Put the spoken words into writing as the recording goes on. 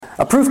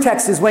A proof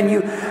text is when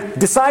you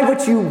decide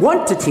what you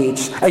want to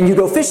teach and you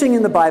go fishing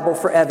in the Bible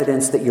for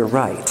evidence that you're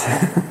right.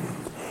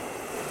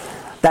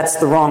 That's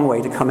the wrong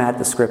way to come at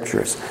the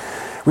Scriptures.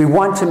 We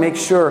want to make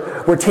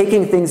sure we're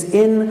taking things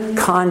in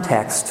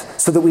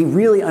context so that we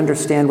really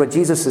understand what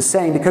Jesus is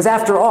saying, because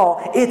after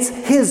all, it's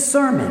his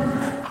sermon,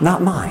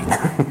 not mine.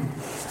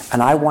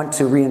 And I want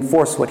to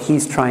reinforce what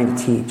he's trying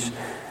to teach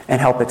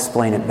and help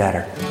explain it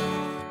better.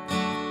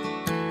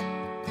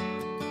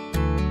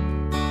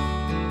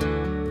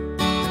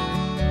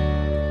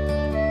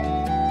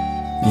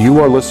 You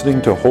are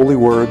listening to Holy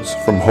Words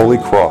from Holy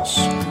Cross,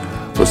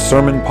 the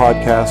sermon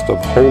podcast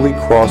of Holy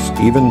Cross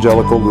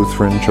Evangelical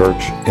Lutheran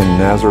Church in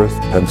Nazareth,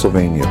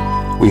 Pennsylvania.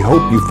 We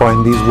hope you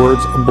find these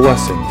words a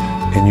blessing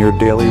in your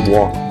daily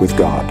walk with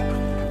God.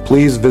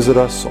 Please visit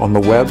us on the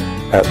web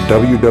at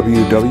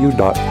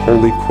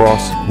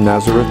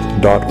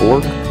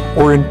www.holycrossnazareth.org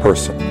or in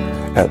person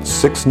at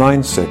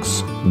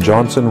 696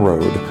 Johnson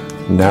Road,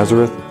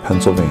 Nazareth,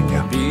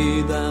 Pennsylvania.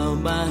 Be thou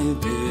my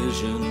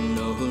vision,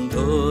 O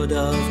Lord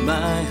of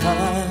my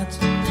heart.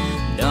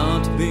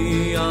 Not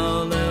be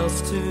all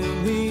else to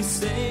me,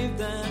 save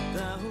that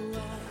thou art.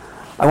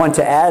 I want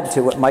to add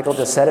to what Michael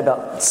just said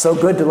about it's so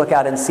good to look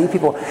out and see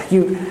people.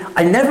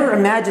 I never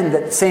imagined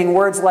that saying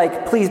words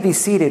like, please be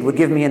seated, would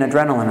give me an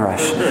adrenaline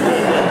rush.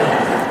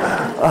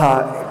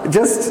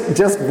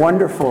 Just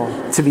wonderful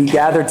to be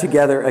gathered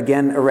together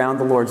again around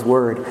the Lord's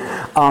Word.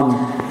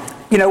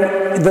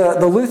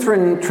 The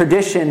Lutheran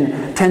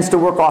tradition tends to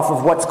work off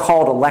of what's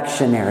called a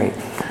lectionary.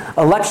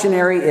 A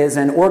lectionary is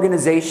an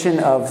organization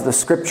of the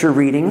scripture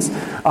readings.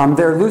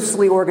 They're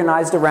loosely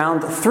organized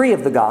around three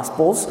of the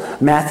Gospels,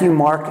 Matthew,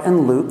 Mark,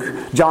 and Luke.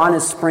 John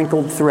is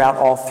sprinkled throughout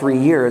all 3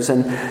 years.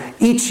 And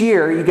each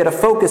year you get a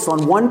focus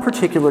on one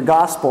particular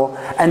Gospel,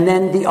 and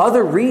then the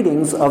other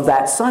readings of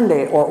that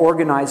Sunday are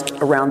organized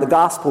around the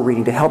Gospel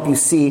reading to help you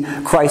see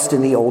Christ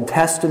in the Old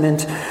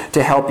Testament,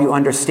 to help you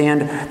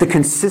understand the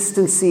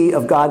consistency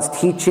of God's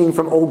teaching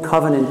from Old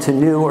Covenant to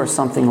New, or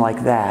something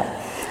like that.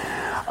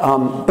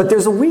 But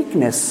there's a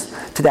weakness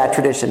to that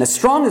tradition. As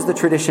strong as the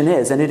tradition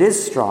is, and it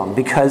is strong,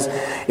 because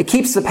it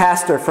keeps the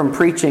pastor from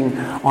preaching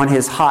on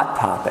his hot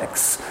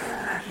topics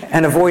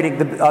and avoiding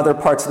the other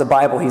parts of the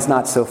Bible he's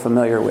not so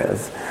familiar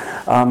with.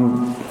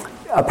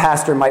 A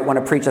pastor might want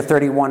to preach a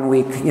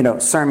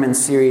 31-week, sermon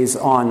series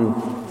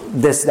on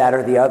this, that,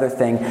 or the other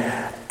thing.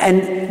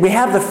 And we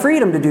have the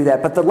freedom to do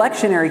that, but the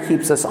lectionary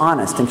keeps us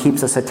honest and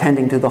keeps us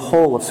attending to the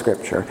whole of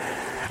Scripture.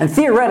 And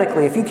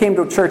theoretically, if you came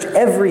to church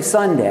every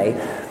Sunday,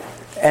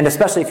 and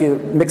especially if you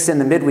mix in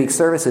the midweek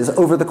services,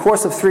 over the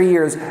course of 3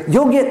 years,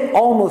 you'll get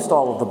almost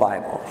all of the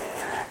Bible.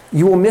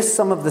 You will miss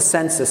some of the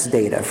census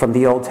data from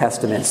the Old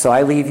Testament, so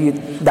I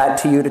leave that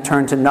to you to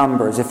turn to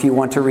Numbers if you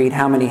want to read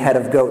how many head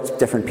of goats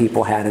different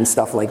people had and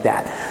stuff like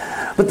that.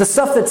 But the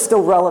stuff that's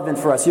still relevant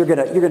for us, you're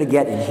gonna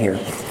get in here.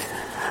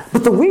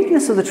 But the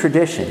weakness of the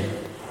tradition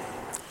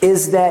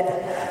is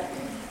that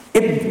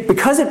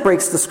because it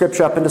breaks the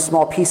Scripture up into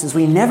small pieces,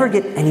 we never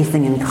get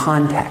anything in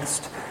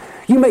context.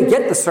 You may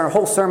get the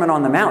whole Sermon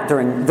on the Mount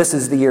this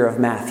is the year of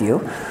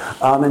Matthew,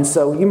 and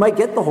so you might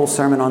get the whole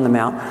Sermon on the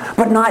Mount,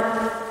 but not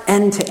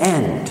end to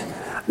end,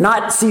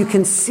 not so you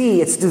can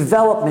see its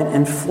development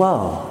and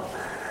flow.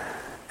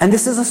 And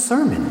this is a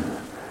sermon.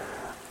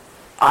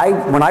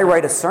 When I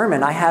write a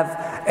sermon, I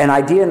have an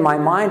idea in my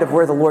mind of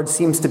where the Lord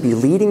seems to be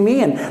leading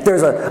me, and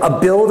there's a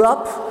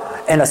build-up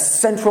and a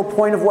central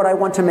point of what I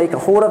want to make a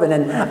hold of, and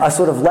then a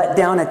sort of let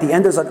down at the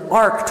end. There's an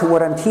arc to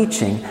what I'm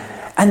teaching.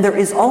 And there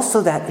is also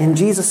that in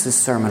Jesus'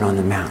 Sermon on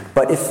the Mount.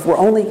 But if we're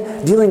only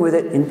dealing with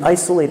it in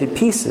isolated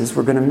pieces,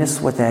 we're going to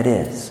miss what that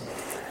is.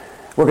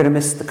 We're going to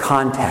miss the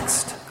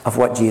context of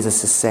what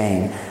Jesus is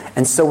saying.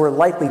 And so we're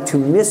likely to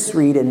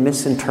misread and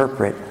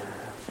misinterpret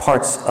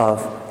parts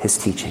of his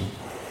teaching.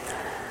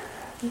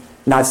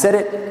 Now, I've said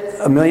it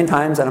a million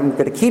times, and I'm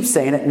going to keep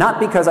saying it, not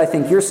because I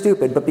think you're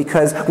stupid, but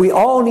because we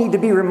all need to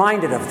be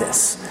reminded of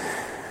this,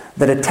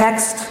 that a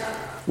text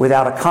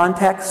without a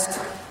context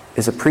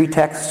is a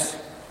pretext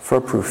for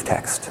a proof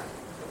text.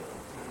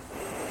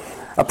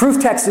 A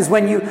proof text is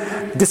when you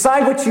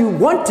decide what you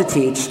want to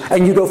teach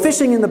and you go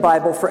fishing in the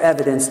Bible for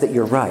evidence that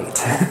you're right.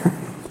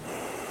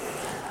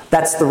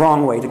 That's the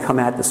wrong way to come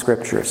at the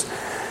Scriptures.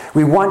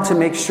 We want to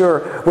make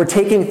sure we're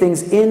taking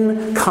things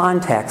in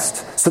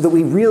context so that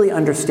we really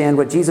understand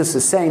what Jesus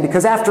is saying,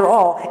 because after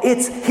all,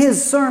 it's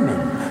his sermon,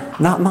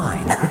 not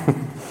mine.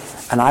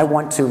 And I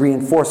want to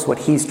reinforce what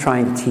he's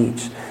trying to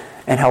teach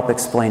and help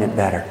explain it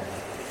better.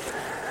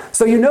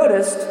 So you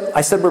noticed,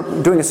 I said we're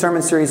doing a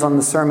sermon series on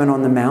the Sermon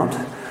on the Mount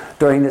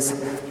during this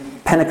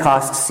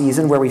Pentecost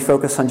season where we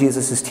focus on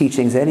Jesus'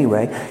 teachings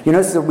anyway. You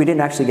notice that we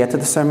didn't actually get to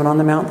the Sermon on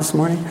the Mount this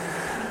morning?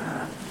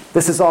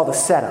 This is all the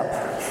setup.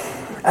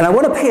 And I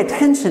want to pay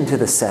attention to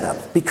the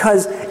setup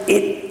because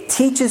it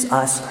teaches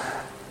us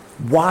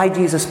why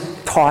Jesus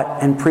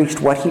taught and preached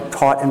what he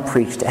taught and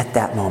preached at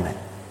that moment.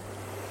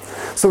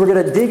 So we're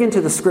going to dig into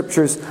the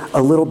Scriptures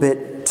a little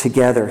bit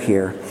together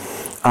here.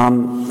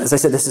 As I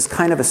said, this is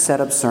kind of a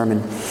setup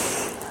sermon.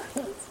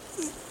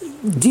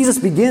 Jesus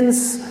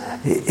begins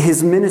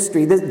His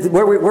ministry,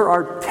 where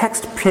our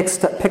text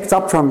picks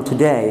up from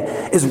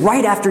today, is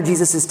right after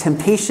Jesus'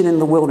 temptation in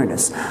the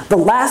wilderness. The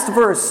last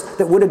verse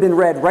that would have been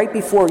read right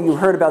before you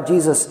heard about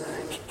Jesus,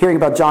 hearing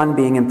about John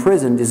being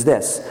imprisoned, is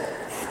this.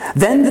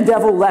 Then the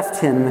devil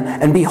left him,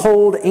 and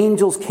behold,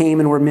 angels came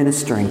and were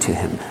ministering to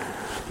him.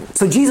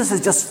 So Jesus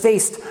has just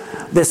faced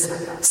this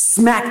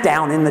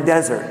smackdown in the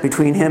desert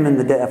between him and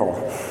the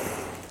devil.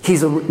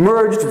 He's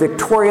emerged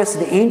victorious,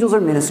 and the angels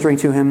are ministering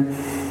to him.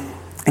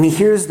 And he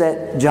hears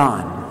that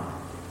John,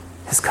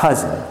 his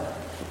cousin,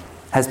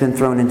 has been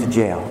thrown into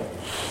jail.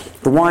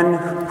 The one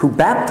who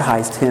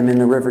baptized him in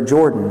the River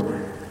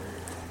Jordan.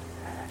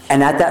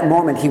 And at that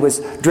moment, he was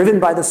driven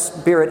by the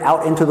Spirit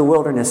out into the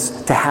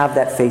wilderness to have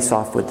that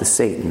face-off with the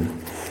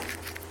Satan.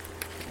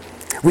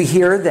 We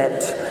hear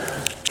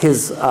that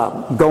his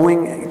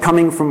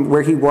coming from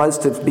where he was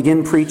to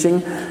begin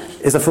preaching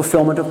is a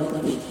fulfillment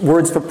of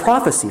words of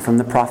prophecy from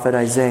the prophet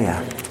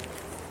Isaiah.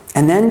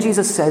 And then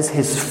Jesus says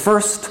his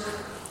first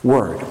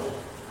word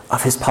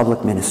of his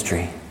public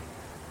ministry.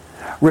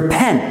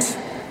 Repent,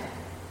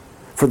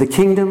 for the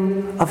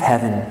kingdom of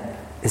heaven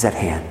is at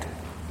hand.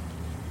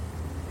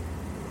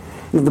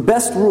 The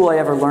best rule I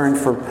ever learned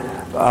for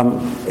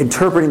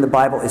interpreting the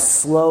Bible is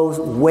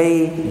slow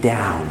way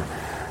down,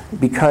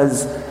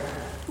 because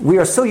we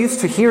are so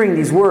used to hearing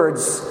these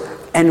words,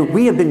 and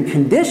we have been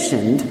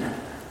conditioned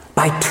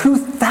by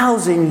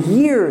 2,000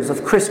 years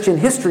of Christian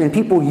history and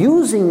people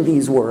using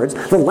these words.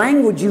 The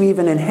language you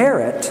even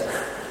inherit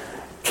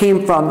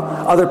came from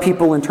other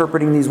people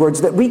interpreting these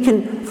words, that we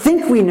can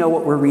think we know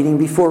what we're reading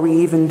before we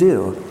even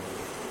do.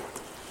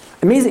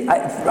 Amazing.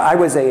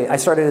 I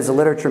started as a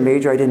literature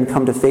major. I didn't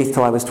come to faith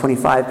till I was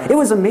 25. It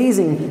was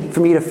amazing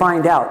for me to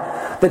find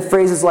out that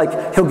phrases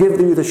like, he'll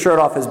give you the shirt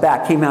off his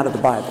back, came out of the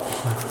Bible.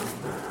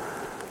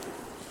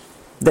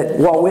 That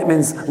Walt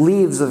Whitman's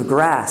Leaves of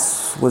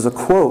Grass was a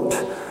quote.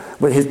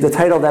 The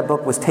title of that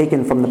book was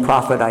taken from the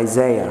prophet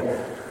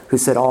Isaiah, who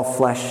said, all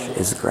flesh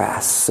is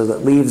grass. So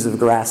that Leaves of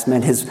Grass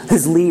meant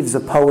his leaves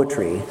of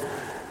poetry,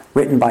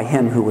 written by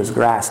him who was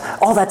grass.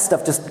 All that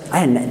stuff I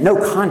had no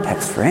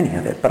context for any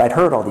of it, but I'd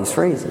heard all these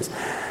phrases.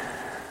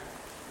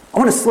 I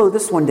want to slow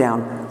this one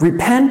down.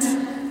 Repent,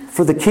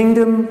 for the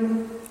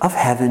kingdom of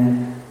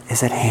heaven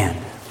is at hand.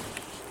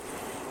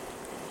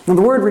 Now,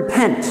 the word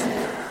repent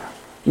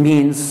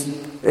means,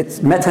 it's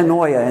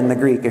metanoia in the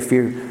Greek, if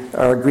you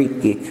are a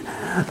Greek geek.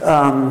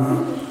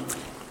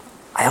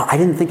 I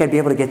didn't think I'd be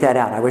able to get that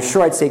out. I was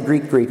sure I'd say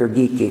Greek or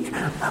geek,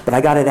 but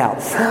I got it out.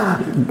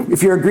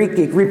 If you're a Greek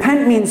geek,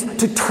 repent means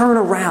to turn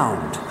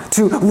around,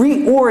 to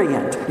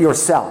reorient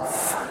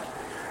yourself.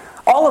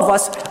 All of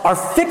us are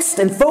fixed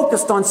and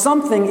focused on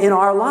something in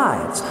our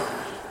lives.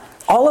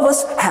 All of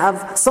us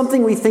have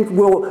something we think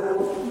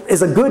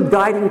is a good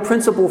guiding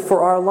principle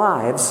for our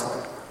lives.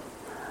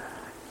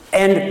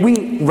 And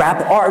we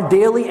wrap our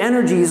daily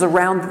energies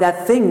around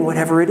that thing,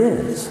 whatever it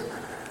is.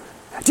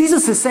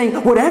 Jesus is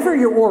saying, whatever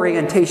your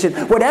orientation,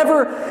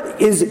 whatever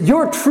is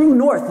your true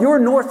north, your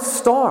North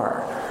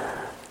Star,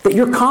 that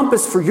your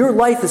compass for your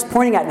life is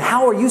pointing at, and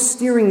how are you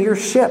steering your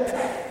ship?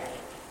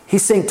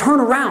 He's saying, turn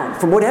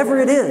around from whatever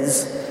it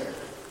is,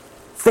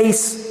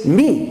 face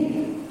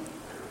me.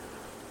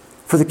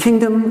 For the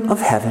kingdom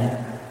of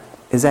heaven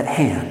is at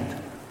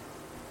hand.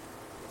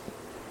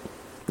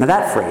 Now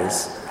that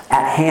phrase,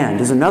 at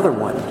hand, is another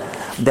one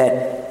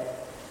that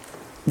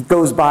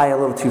goes by a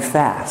little too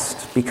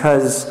fast,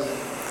 because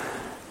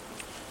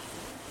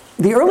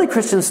the early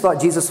Christians thought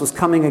Jesus was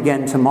coming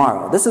again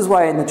tomorrow. This is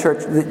why in the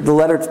church, the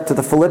letter to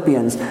the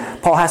Philippians,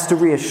 Paul has to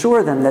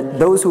reassure them that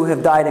those who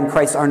have died in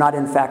Christ are not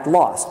in fact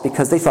lost,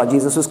 because they thought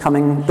Jesus was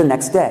coming the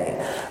next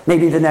day,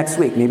 maybe the next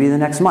week, maybe the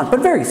next month,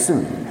 but very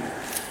soon.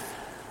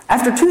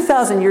 After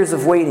 2,000 years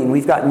of waiting,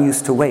 we've gotten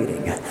used to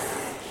waiting.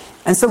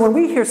 And so when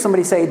we hear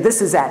somebody say,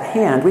 this is at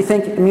hand, we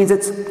think it means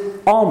it's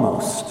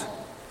almost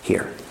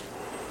here.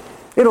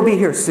 It'll be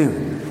here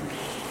soon.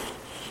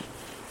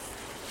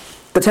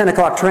 The 10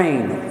 o'clock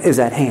train is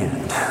at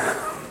hand.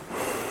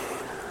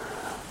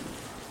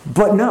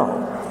 But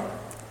no.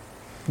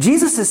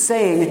 Jesus is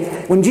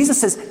saying, when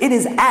Jesus says it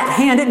is at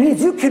hand, it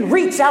means you can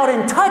reach out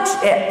and touch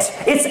it.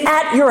 It's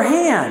at your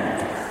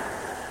hand.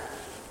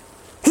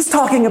 He's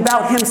talking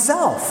about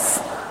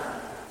himself.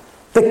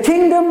 The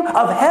kingdom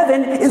of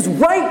heaven is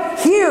right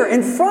here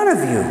in front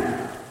of you.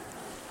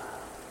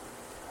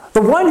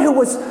 The one who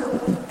was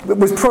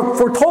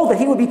foretold that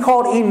he would be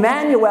called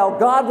Emmanuel,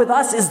 God with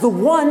us, is the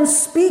one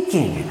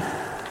speaking.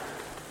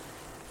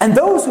 And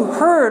those who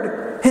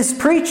heard his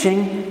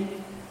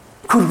preaching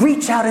could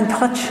reach out and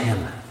touch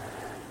him.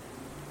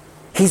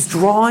 He's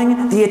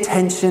drawing the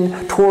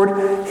attention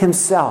toward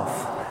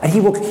himself. And he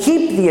will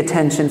keep the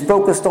attention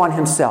focused on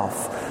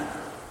himself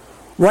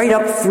right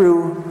up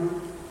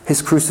through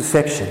his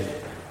crucifixion,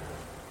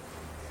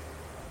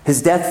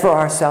 his death for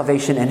our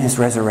salvation, and his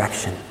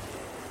resurrection.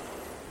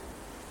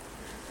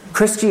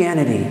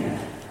 Christianity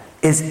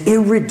is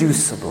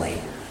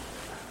irreducibly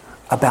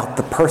about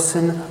the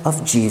person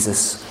of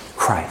Jesus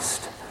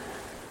Christ,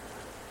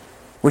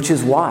 which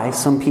is why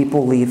some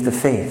people leave the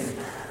faith.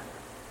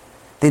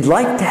 They'd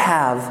like to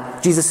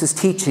have Jesus'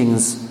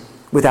 teachings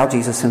without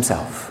Jesus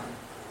himself.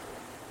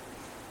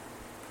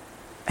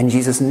 And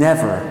Jesus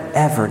never,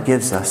 ever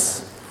gives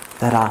us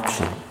that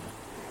option.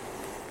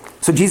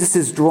 So Jesus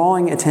is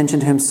drawing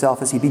attention to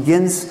himself as he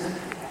begins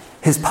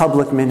his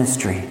public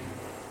ministry.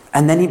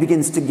 And then he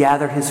begins to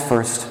gather his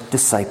first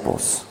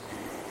disciples.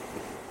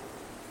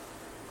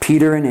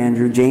 Peter and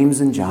Andrew,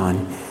 James and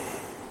John.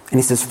 And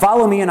he says,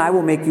 "Follow me and I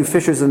will make you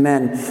fishers of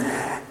men."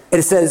 And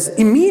it says,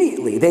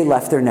 immediately they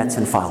left their nets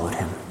and followed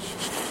him.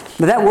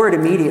 Now that word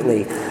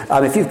immediately,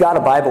 if you've got a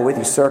Bible with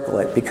you, circle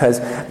it,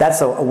 because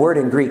that's a word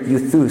in Greek,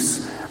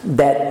 euthus,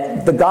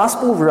 that the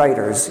gospel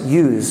writers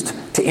used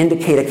to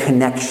indicate a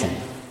connection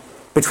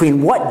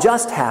between what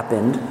just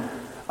happened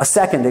a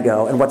second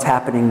ago and what's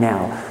happening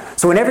now.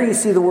 So whenever you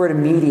see the word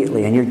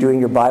immediately and you're doing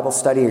your Bible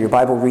study or your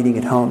Bible reading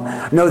at home,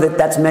 know that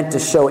that's meant to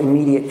show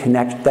immediate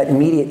connection. That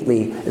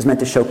immediately is meant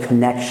to show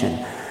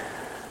connection.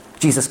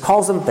 Jesus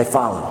calls them, they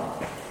follow.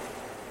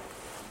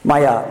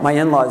 My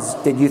in-laws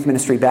did youth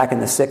ministry back in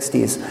the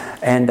 60s,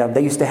 and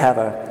they used to have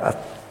a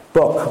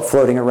book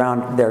floating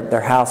around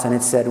their house, and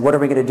it said, "What are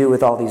we going to do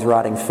with all these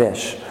rotting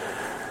fish?"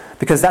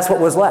 Because that's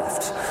what was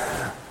left.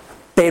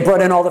 They had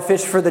brought in all the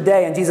fish for the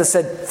day, and Jesus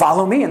said,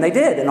 "Follow me," and they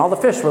did, and all the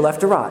fish were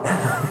left to rot.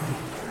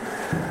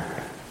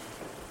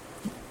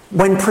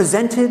 When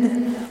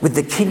presented with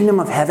the kingdom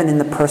of heaven in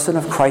the person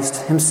of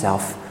Christ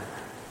himself,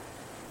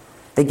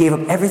 they gave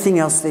up everything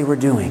else they were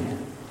doing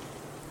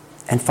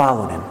and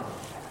followed him,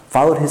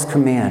 followed his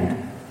command.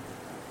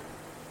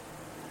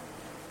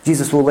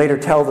 Jesus will later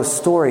tell the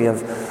story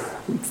of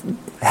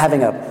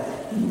having a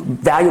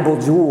valuable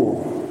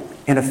jewel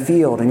in a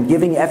field and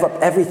giving up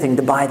everything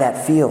to buy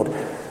that field.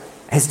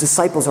 His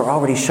disciples are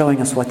already showing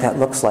us what that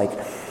looks like.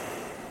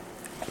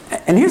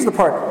 And here's the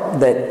part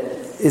that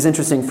is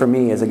interesting for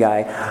me as a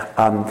guy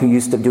who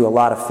used to do a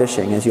lot of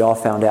fishing, as you all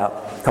found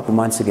out a couple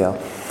months ago.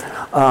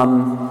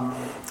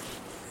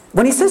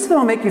 When he says to them,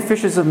 "I'll make you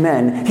fishers of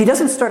men," he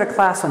doesn't start a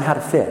class on how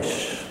to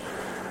fish.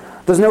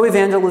 There's no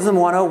Evangelism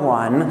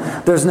 101.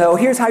 There's no,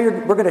 here's how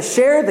we're going to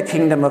share the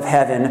kingdom of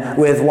heaven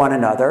with one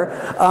another.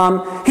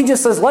 He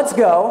just says, let's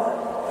go.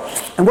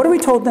 And what are we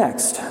told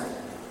next?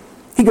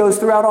 He goes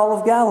throughout all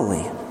of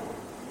Galilee,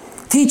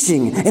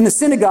 teaching in the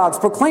synagogues,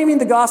 proclaiming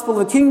the gospel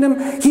of the kingdom,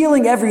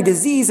 healing every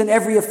disease and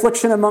every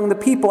affliction among the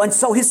people. And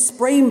so his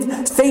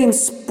fame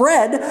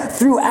spread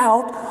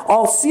throughout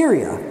all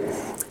Syria.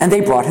 And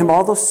they brought him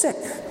all those sick,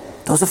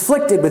 those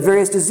afflicted with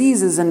various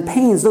diseases and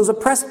pains, those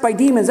oppressed by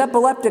demons,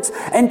 epileptics,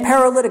 and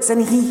paralytics,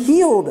 and he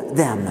healed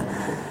them.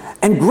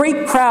 And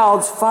great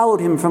crowds followed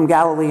him from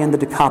Galilee and the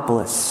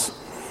Decapolis,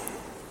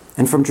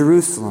 and from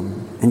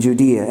Jerusalem and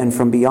Judea, and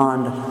from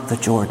beyond the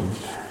Jordan.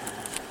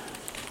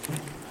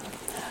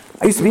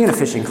 I used to be in a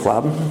fishing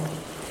club.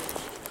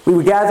 We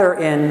would gather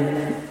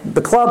in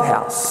the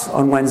clubhouse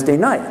on Wednesday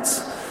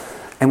nights.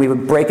 And we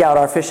would break out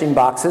our fishing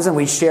boxes and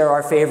we'd share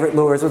our favorite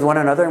lures with one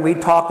another. And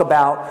we'd talk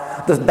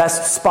about the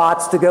best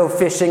spots to go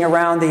fishing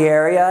around the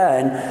area.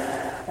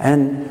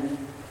 And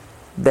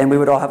then we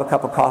would all have a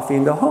cup of coffee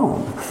and go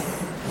home.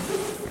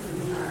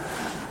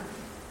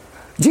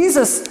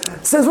 Jesus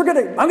says, I'm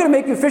going to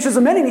make you fishers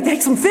of men, and he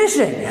takes them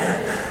fishing.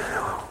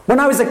 When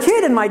I was a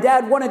kid and my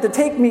dad wanted to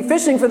take me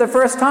fishing for the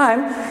first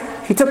time,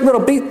 he took little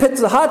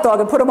bits of hot dog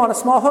and put them on a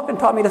small hook and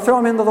taught me to throw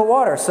them into the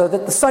water so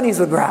that the sunnies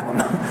would grab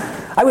them.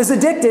 I was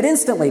addicted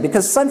instantly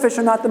because sunfish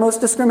are not the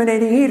most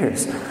discriminating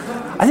eaters.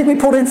 I think we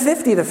pulled in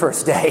 50 the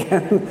first day.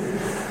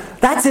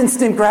 That's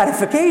instant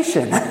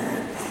gratification.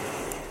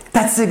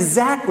 That's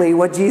exactly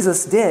what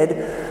Jesus did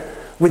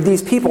with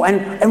these people.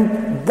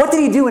 And what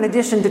did he do in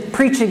addition to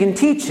preaching and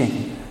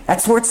teaching?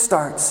 That's where it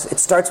starts. It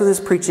starts with his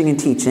preaching and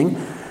teaching.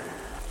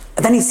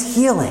 And then he's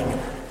healing.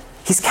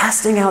 He's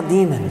casting out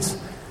demons.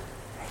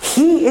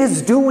 He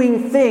is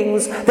doing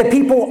things that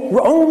people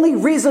only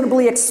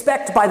reasonably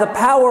expect by the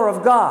power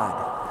of God,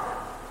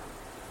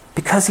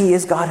 because he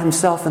is God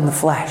himself in the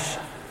flesh.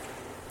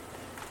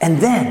 And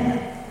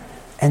then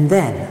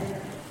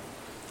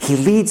he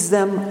leads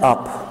them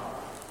up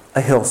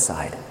a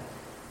hillside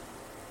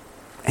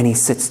and he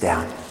sits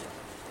down.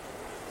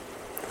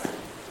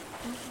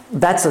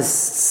 That's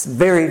a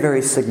very,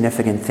 very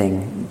significant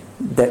thing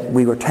that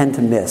we tend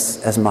to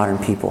miss as modern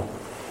people.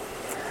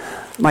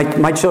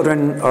 My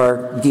children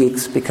are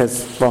geeks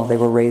because, well, they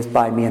were raised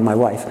by me and my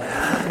wife.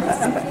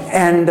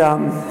 And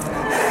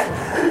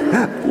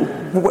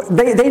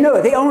they know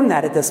it. They own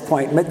that at this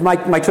point.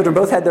 My children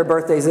both had their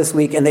birthdays this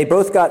week, and they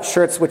both got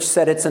shirts which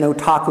said it's an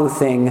otaku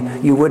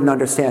thing you wouldn't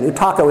understand.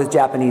 Otaku is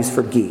Japanese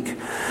for geek.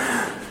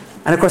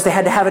 And of course, they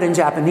had to have it in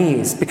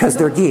Japanese because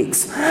they're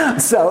geeks.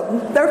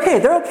 So they're okay.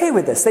 They're okay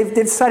with this. They've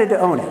decided to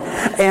own it.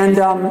 And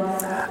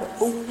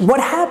what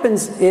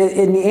happens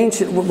in the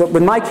ancient,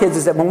 with my kids,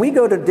 is that when we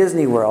go to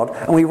Disney World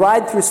and we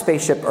ride through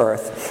Spaceship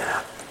Earth,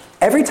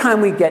 every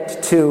time we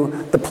get to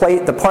the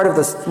part of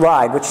this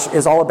ride, which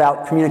is all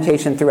about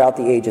communication throughout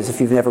the ages,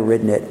 if you've never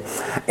ridden it,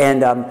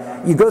 and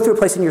you go through a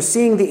place and you're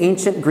seeing the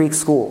ancient Greek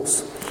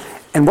schools.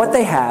 And what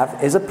they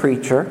have is a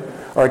preacher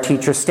or a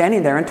teacher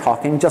standing there and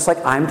talking just like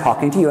I'm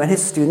talking to you, and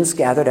his students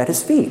gathered at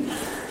his feet.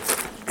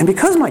 And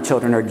because my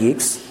children are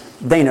geeks,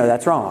 they know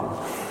that's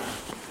wrong.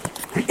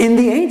 In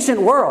the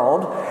ancient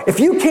world, if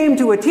you came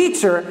to a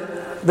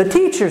teacher, the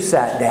teacher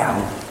sat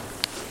down,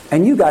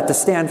 and you got to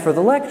stand for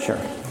the lecture.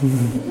 In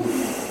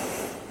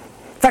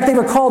fact, they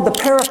were called the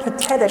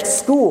peripatetic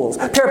schools.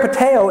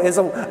 Peripateo is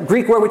a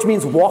Greek word which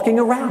means walking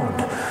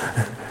around.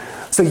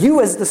 So you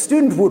as the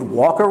student would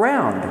walk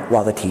around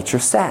while the teacher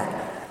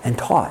sat and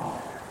taught.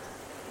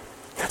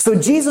 So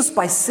Jesus,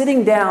 by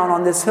sitting down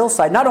on this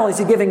hillside, not only is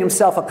he giving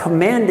himself a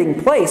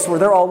commanding place where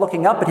they're all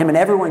looking up at him and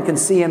everyone can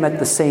see him at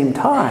the same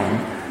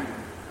time,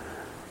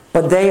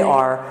 but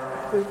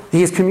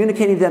he is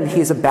communicating to them he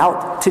is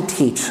about to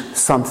teach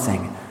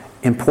something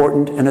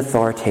important and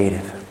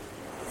authoritative.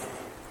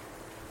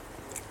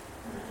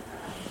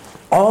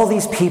 All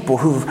these people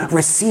who've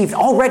received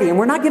already, and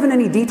we're not given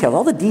any detail,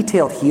 all the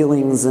detailed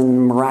healings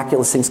and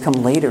miraculous things come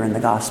later in the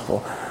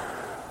gospel.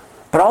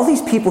 But all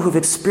these people who've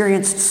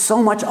experienced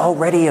so much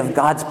already of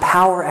God's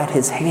power at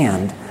his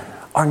hand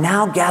are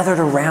now gathered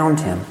around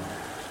him.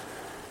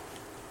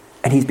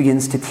 And he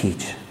begins to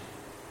teach.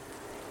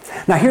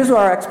 Now here's where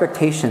our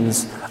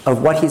expectations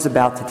of what he's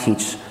about to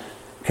teach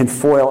can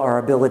foil our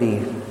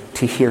ability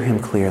to hear him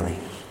clearly.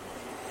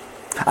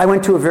 I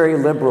went to a very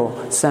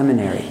liberal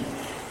seminary.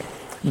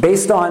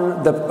 Based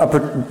on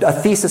a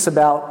thesis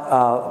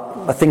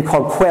about a thing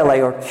called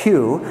Quelle, or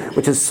Q,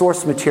 which is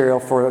source material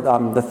for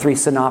the three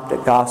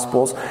synoptic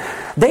gospels,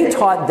 they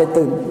taught that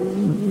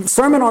the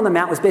Sermon on the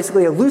Mount was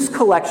basically a loose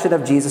collection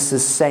of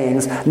Jesus'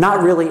 sayings,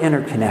 not really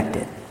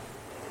interconnected.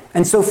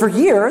 And so for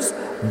years,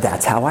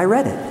 that's how I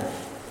read it.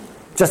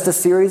 Just a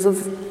series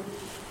of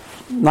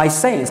nice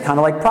sayings, kind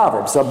of like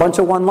Proverbs, so a bunch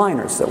of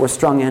one-liners that were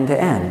strung end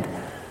to end.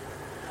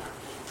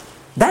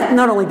 That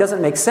not only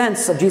doesn't make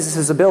sense of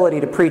Jesus' ability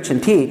to preach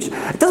and teach,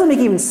 it doesn't make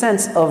even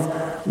sense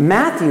of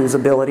Matthew's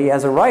ability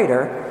as a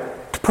writer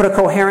to put a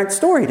coherent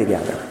story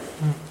together.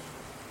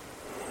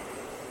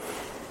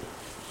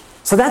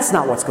 So that's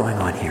not what's going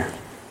on here.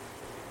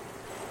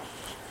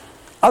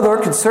 Other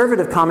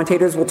conservative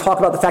commentators will talk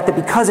about the fact that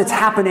because it's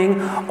happening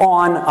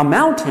on a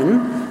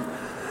mountain,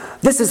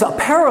 this is a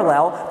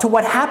parallel to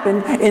what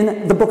happened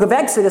in the book of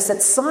Exodus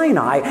at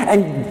Sinai,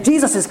 and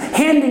Jesus is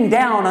handing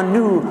down a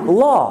new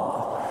law.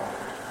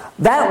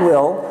 That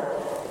will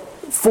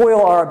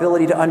foil our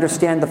ability to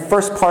understand the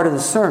first part of the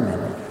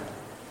sermon.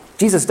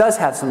 Jesus does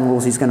have some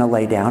rules he's going to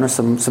lay down, or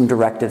some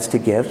directives to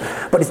give,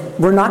 but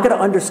we're not going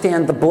to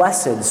understand the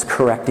blesseds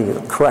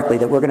correctly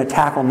that we're going to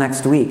tackle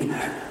next week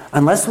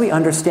unless we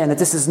understand that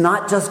this is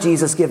not just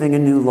Jesus giving a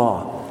new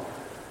law.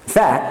 In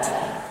fact,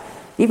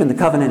 even the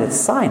covenant at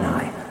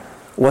Sinai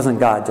wasn't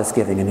God just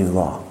giving a new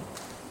law.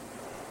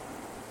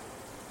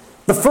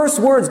 The first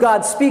words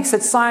God speaks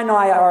at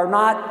Sinai are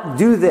not,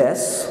 do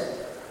this.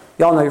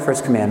 Y'all know your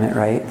first commandment,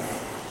 right?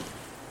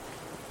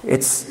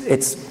 It's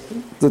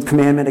the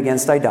commandment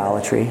against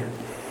idolatry.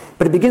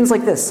 But it begins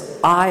like this: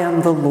 I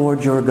am the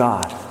Lord your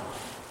God.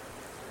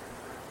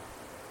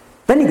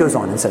 Then he goes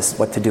on and says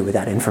what to do with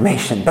that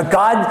information. But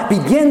God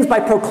begins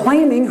by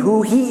proclaiming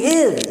who he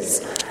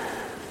is.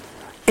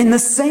 In the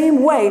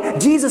same way,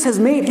 Jesus has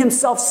made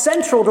himself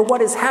central to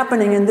what is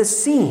happening in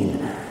this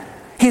scene.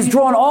 He's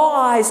drawn all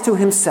eyes to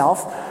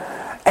himself,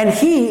 and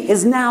he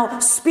is now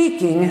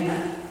speaking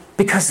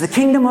because the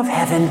kingdom of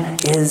heaven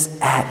is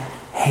at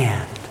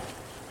hand.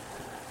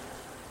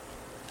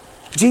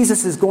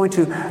 Jesus is going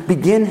to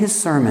begin his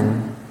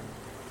sermon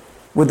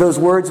with those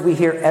words we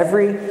hear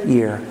every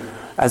year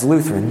as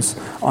Lutherans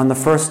on the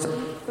first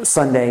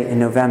Sunday in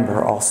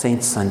November, All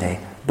Saints Sunday.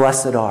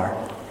 Blessed are.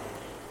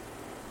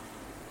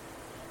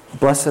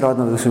 Blessed are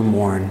those who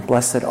mourn.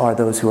 Blessed are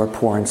those who are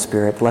poor in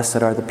spirit.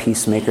 Blessed are the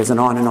peacemakers, and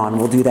on and on.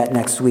 We'll do that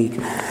next week.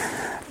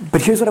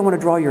 But here's what I want to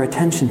draw your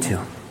attention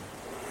to.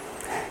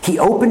 He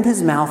opened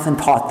his mouth and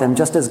taught them,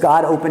 just as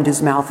God opened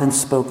his mouth and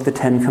spoke the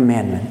 10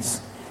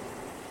 Commandments.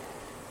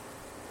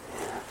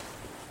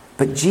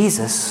 But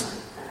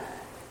Jesus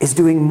is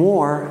doing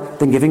more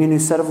than giving a new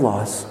set of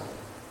laws.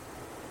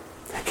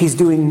 He's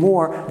doing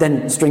more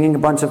than stringing a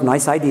bunch of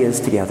nice ideas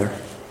together.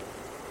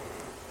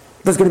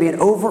 There's going to be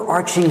an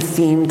overarching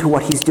theme to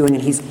what he's doing,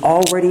 and he's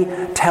already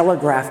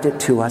telegraphed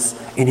it to us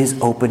in his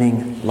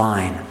opening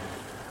line.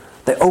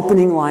 The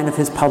opening line of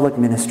his public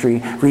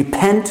ministry: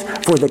 repent,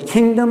 for the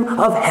kingdom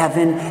of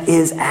heaven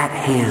is at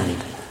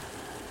hand.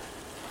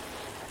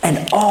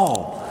 And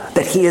all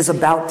that he is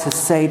about to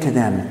say to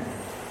them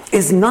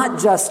is not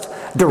just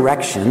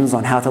directions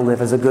on how to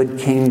live as a good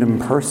kingdom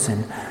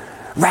person.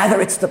 Rather,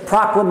 it's the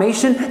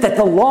proclamation that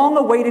the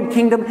long-awaited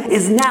kingdom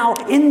is now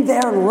in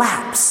their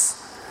laps.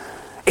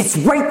 It's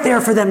right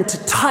there for them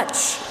to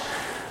touch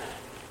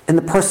in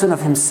the person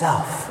of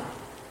himself.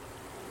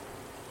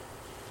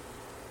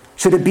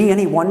 Should it be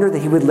any wonder that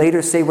he would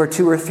later say, where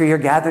 2 or 3 are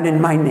gathered in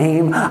my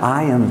name,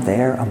 I am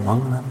there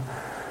among them?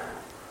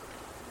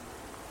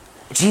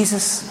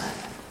 Jesus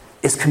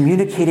is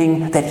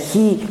communicating that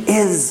he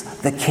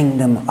is the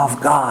kingdom of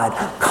God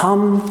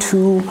come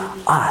to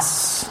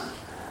us.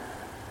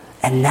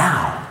 And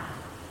now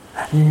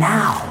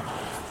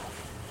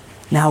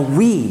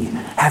we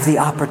have the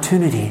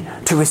opportunity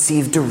to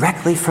receive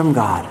directly from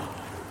God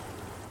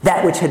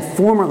that which had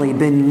formerly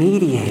been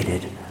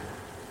mediated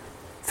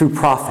through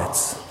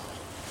prophets.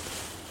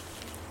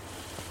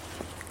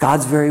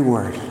 God's very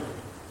word.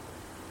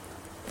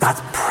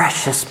 God's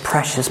precious,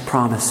 precious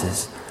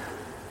promises.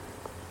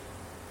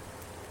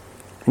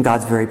 And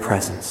God's very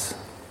presence.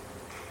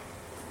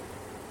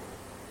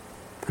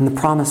 And the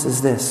promise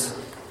is this.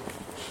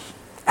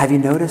 Have you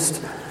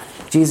noticed?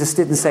 Jesus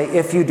didn't say,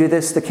 if you do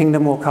this, the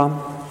kingdom will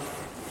come.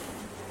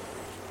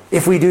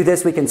 If we do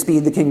this, we can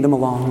speed the kingdom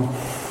along.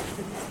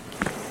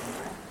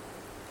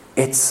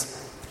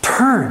 It's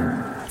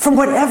turn from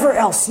whatever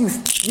else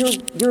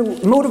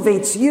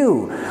motivates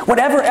you,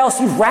 whatever else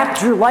you've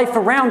wrapped your life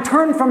around.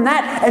 Turn from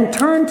that and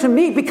turn to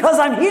me because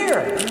I'm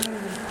here.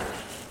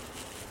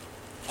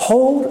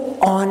 Hold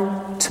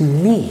on to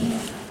me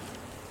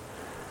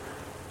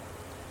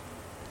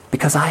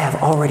because I have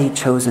already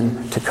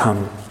chosen to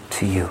come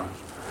to you.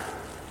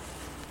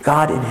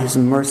 God in His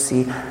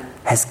mercy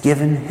has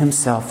given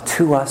Himself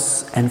to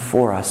us and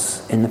for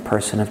us in the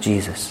person of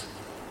Jesus.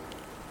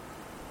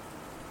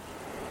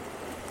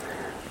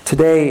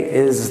 Today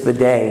is the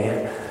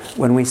day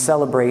when we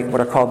celebrate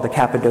what are called the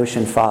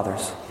Cappadocian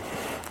Fathers.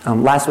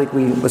 Last week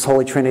was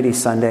Holy Trinity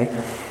Sunday,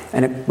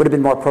 and it would have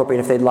been more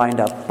appropriate if they'd lined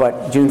up,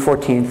 but June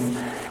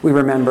 14th, we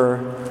remember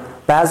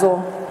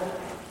Basil,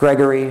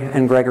 Gregory,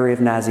 and Gregory of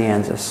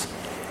Nazianzus.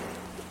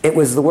 It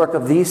was the work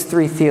of these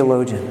three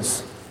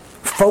theologians,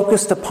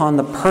 focused upon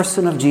the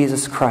person of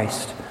Jesus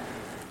Christ,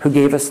 who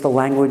gave us the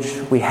language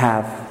we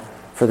have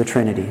for the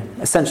Trinity.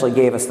 Essentially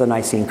gave us the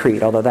Nicene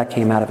Creed, although that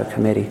came out of a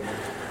committee.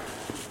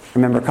 I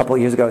remember a couple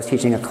of years ago I was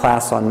teaching a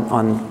class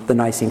on the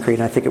Nicene Creed,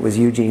 and I think it was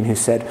Eugene who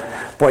said,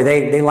 boy,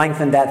 they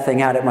lengthened that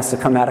thing out. It must have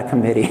come out of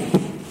committee.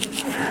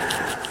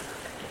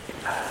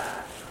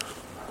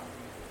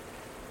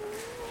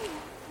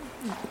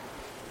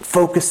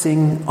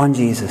 Focusing on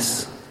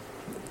Jesus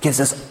gives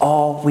us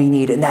all we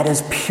need, and that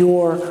is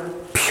pure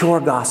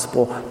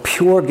gospel,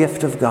 pure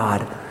gift of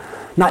God.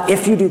 Not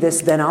if you do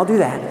this, then I'll do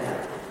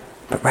that,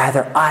 but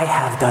rather I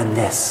have done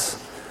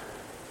this.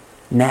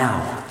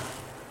 Now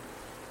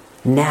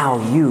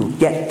you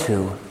get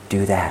to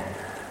do that.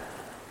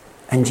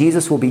 And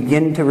Jesus will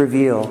begin to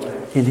reveal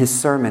in His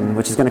sermon,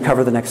 which is going to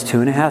cover the next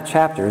 2.5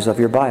 chapters of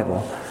your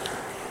Bible,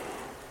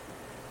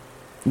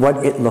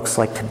 what it looks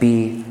like to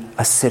be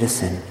a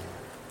citizen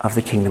of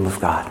the kingdom of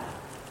God.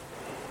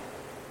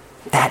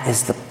 That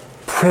is the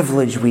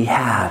privilege we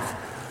have,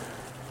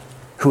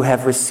 who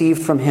have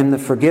received from Him the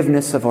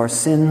forgiveness of our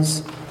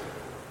sins,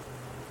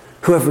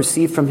 who have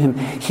received from Him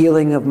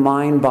healing of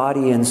mind,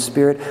 body, and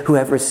spirit, who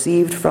have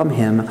received from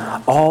Him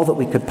all that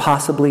we could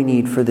possibly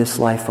need for this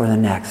life or the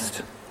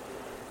next,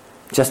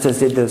 just as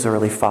did those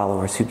early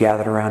followers who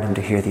gathered around Him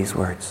to hear these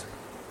words.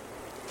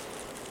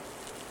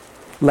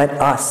 Let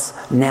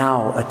us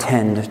now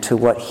attend to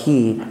what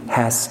He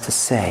has to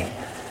say,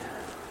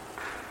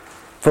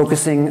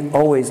 focusing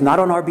always not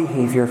on our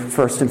behavior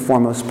first and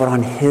foremost, but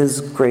on His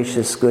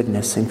gracious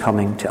goodness in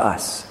coming to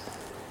us.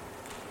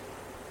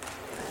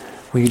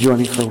 Will you join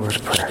me for a word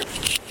of prayer?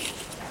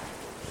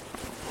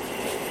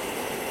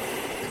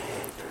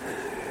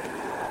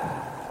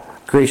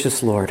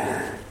 Gracious Lord,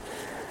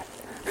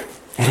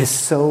 it is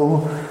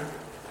so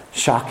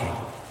shocking,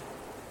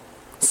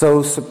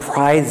 so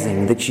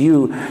surprising that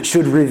you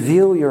should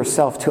reveal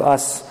yourself to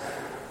us.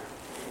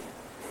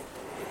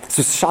 It's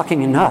just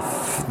shocking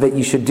enough that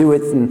you should do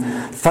it in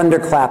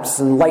thunderclaps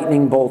and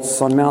lightning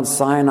bolts on Mount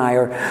Sinai,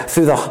 or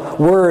through the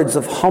words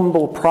of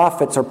humble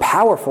prophets or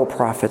powerful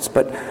prophets,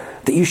 but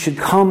that you should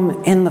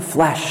come in the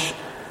flesh,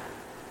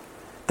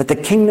 that the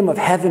kingdom of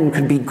heaven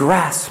could be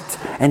grasped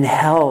and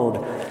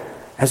held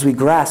as we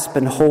grasp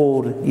and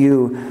hold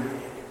you,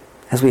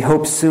 as we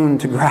hope soon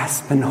to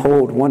grasp and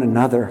hold one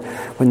another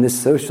when this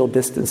social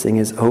distancing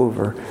is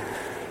over.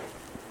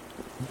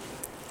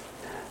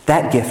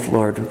 That gift,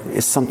 Lord,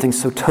 is something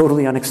so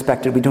totally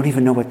unexpected we don't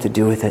even know what to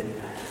do with it.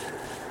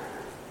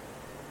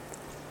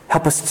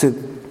 Help us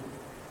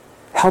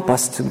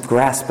to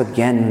grasp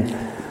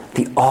again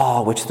the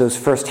awe which those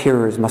first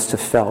hearers must have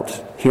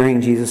felt,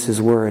 hearing Jesus'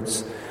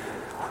 words,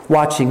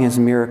 watching His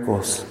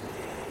miracles,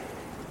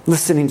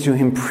 listening to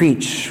Him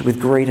preach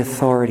with great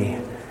authority,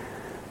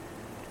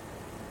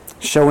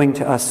 showing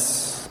to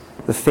us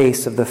the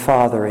face of the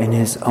Father in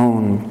His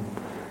own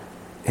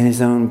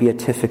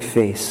beatific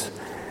face.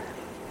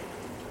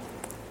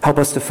 Help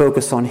us to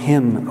focus on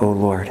Him, O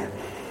Lord,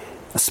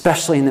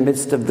 especially in the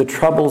midst of the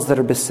troubles that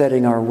are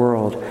besetting our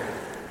world,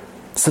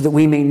 so that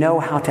we may know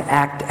how to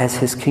act as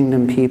His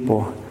kingdom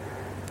people,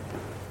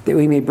 that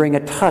we may bring a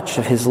touch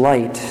of His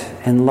light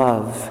and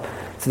love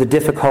to the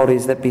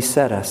difficulties that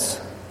beset us,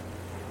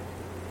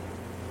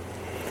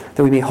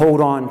 that we may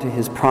hold on to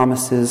His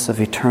promises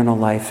of eternal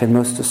life, and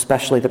most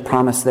especially the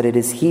promise that it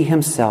is He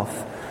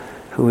Himself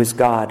who is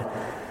God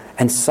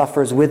and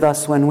suffers with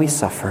us when we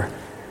suffer,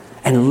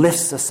 and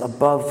lifts us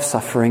above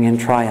suffering in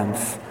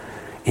triumph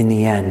in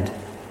the end.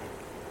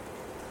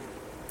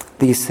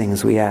 These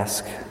things we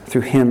ask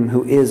through Him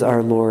who is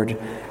our Lord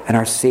and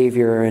our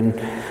Savior and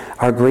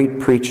our great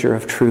preacher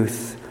of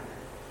truth,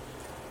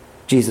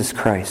 Jesus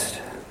Christ.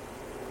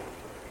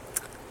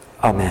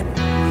 Amen.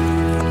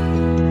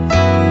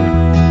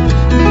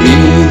 Be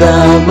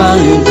thou my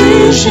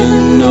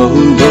vision, O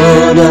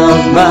Lord of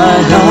my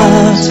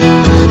heart.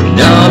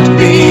 Not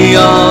be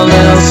all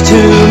else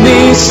to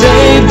me,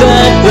 save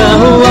that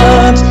thou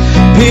art.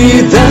 Be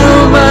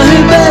thou my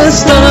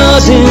best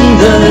thought in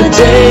the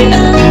day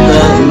and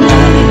the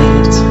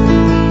night.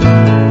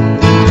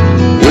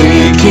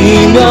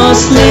 Waking or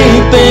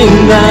sleeping,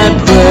 thy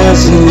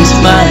presence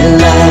my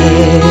life.